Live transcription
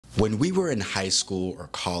When we were in high school or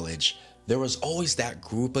college, there was always that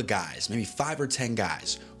group of guys, maybe 5 or 10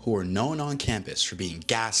 guys, who were known on campus for being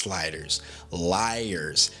gaslighters,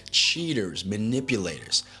 liars, cheaters,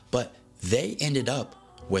 manipulators, but they ended up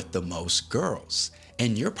with the most girls.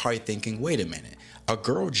 And you're probably thinking, wait a minute, a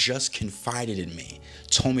girl just confided in me,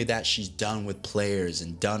 told me that she's done with players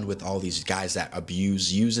and done with all these guys that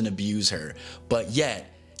use and abuse her, but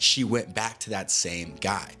yet she went back to that same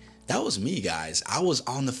guy. That was me, guys. I was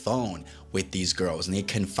on the phone with these girls and they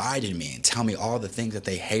confided in me and tell me all the things that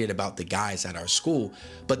they hated about the guys at our school,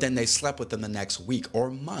 but then they slept with them the next week or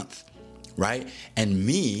month, right? And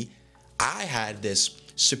me, I had this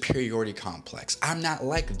superiority complex. I'm not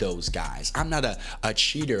like those guys. I'm not a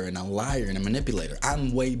cheater and a liar and a manipulator.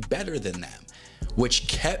 I'm way better than them, which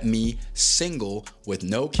kept me single with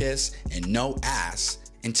no kiss and no ass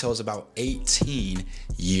until I was about 18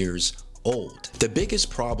 years old. The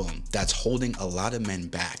biggest problem that's holding a lot of men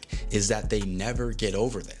back is that they never get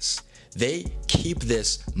over this. They keep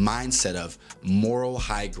this mindset of moral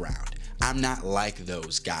high ground. I'm not like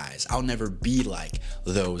those guys. I'll never be like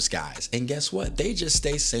those guys. And guess what? They just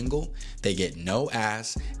stay single, they get no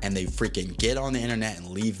ass, and they freaking get on the internet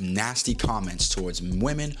and leave nasty comments towards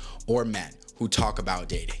women or men who talk about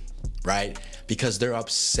dating, right? Because they're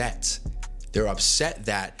upset. They're upset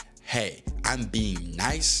that, hey, I'm being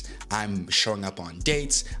nice, I'm showing up on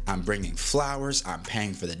dates, I'm bringing flowers, I'm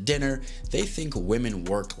paying for the dinner. They think women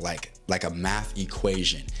work like a math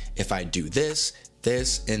equation. If I do this,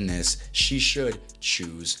 this, and this, she should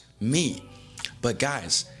choose me. But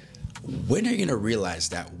guys, when are you gonna realize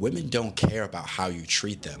that women don't care about how you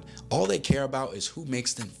treat them? All they care about is who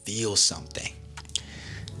makes them feel something.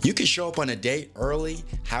 You can show up on a date early,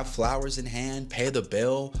 have flowers in hand, pay the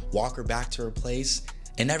bill, walk her back to her place,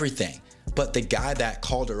 and everything. But the guy that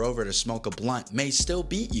called her over to smoke a blunt may still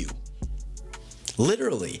beat you.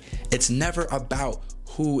 Literally, it's never about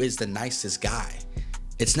who is the nicest guy.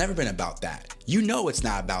 It's never been about that. You know it's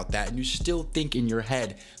not about that, and you still think in your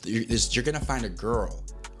head that you're gonna find a girl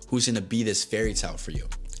who's gonna be this fairy tale for you.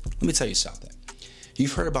 Let me tell you something.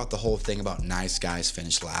 You've heard about the whole thing about nice guys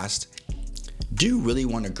finish last. Do you really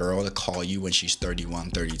want a girl to call you when she's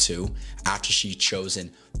 31, 32, after she's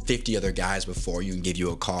chosen 50 other guys before you and give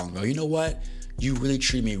you a call and go, you know what? You really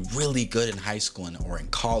treated me really good in high school or in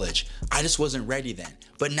college. I just wasn't ready then,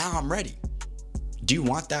 but now I'm ready. Do you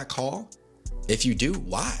want that call? If you do,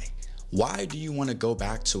 why? Why do you want to go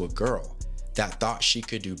back to a girl that thought she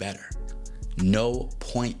could do better? No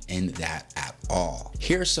point in that at all.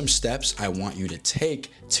 Here are some steps I want you to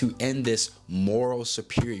take to end this moral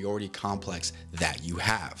superiority complex that you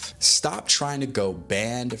have. Stop trying to go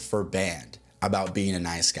band for band about being a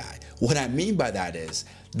nice guy. What I mean by that is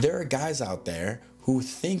there are guys out there who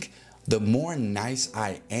think the more nice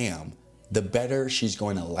I am, the better she's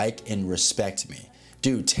going to like and respect me.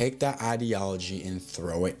 Dude, take that ideology and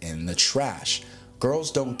throw it in the trash.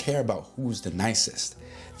 Girls don't care about who's the nicest.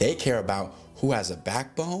 They care about who has a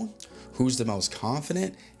backbone, who's the most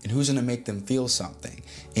confident, and who's gonna make them feel something.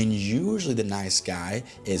 And usually the nice guy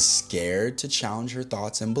is scared to challenge her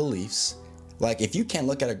thoughts and beliefs. Like, if you can't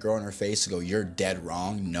look at a girl in her face and go, you're dead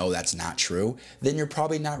wrong, no, that's not true, then you're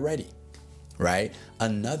probably not ready, right?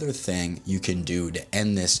 Another thing you can do to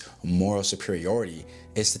end this moral superiority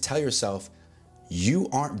is to tell yourself, you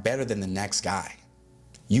aren't better than the next guy.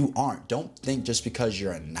 You aren't. Don't think just because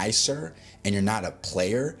you're a nicer and you're not a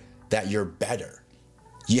player that you're better.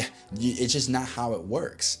 Yeah, it's just not how it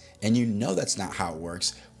works. And you know that's not how it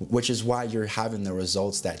works, which is why you're having the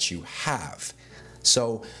results that you have.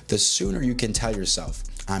 So the sooner you can tell yourself,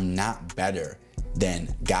 I'm not better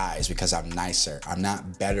than guys because I'm nicer. I'm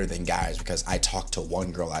not better than guys because I talk to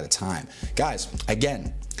one girl at a time. Guys,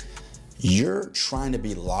 again, you're trying to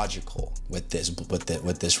be logical with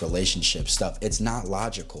this relationship stuff. It's not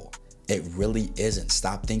logical. It really isn't.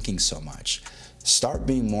 Stop thinking so much. Start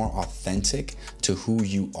being more authentic to who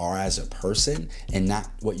you are as a person and not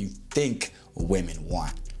what you think women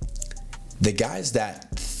want. The guys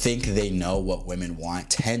that think they know what women want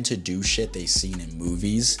tend to do shit they've seen in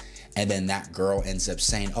movies, and then that girl ends up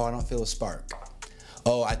saying, oh, I don't feel a spark.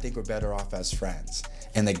 Oh, I think we're better off as friends.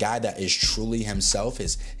 And the guy that is truly himself,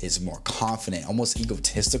 his more confident, almost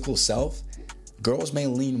egotistical self, girls may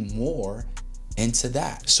lean more into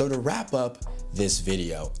that. So to wrap up this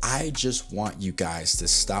video, I just want you guys to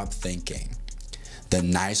stop thinking the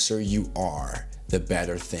nicer you are, the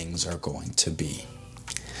better things are going to be.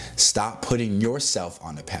 Stop putting yourself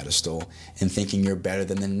on a pedestal and thinking you're better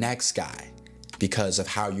than the next guy because of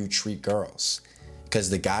how you treat girls. Because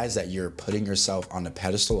the guys that you're putting yourself on a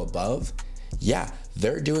pedestal above, yeah,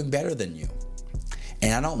 they're doing better than you.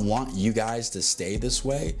 And I don't want you guys to stay this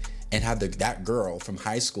way and have that girl from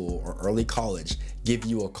high school or early college give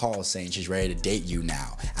you a call saying she's ready to date you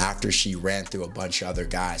now after she ran through a bunch of other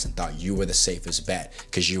guys and thought you were the safest bet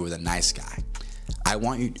because you were the nice guy. I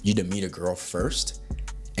want you to meet a girl first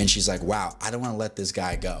and she's like, wow, I don't want to let this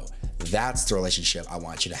guy go. That's the relationship I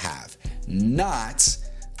want you to have. Not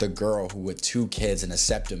the girl who with 2 kids and a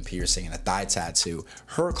septum piercing and a thigh tattoo,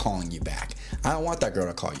 her calling you back. I don't want that girl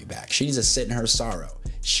to call you back. She needs to sit in her sorrow.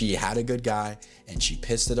 She had a good guy and she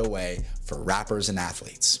pissed it away for rappers and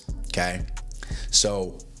athletes, okay?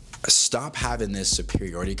 So stop having this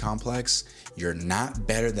superiority complex. You're not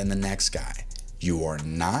better than the next guy. You are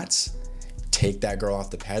not. Take that girl off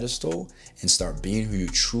the pedestal and start being who you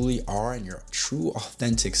truly are and your true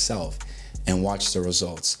authentic self, and watch the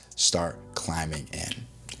results start climbing in.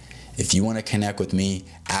 If you want to connect with me,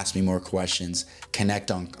 ask me more questions,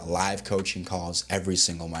 connect on live coaching calls every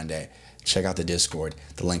single Monday, check out the Discord.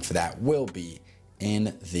 The link for that will be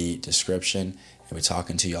in the description, and we're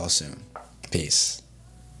talking to y'all soon. Peace.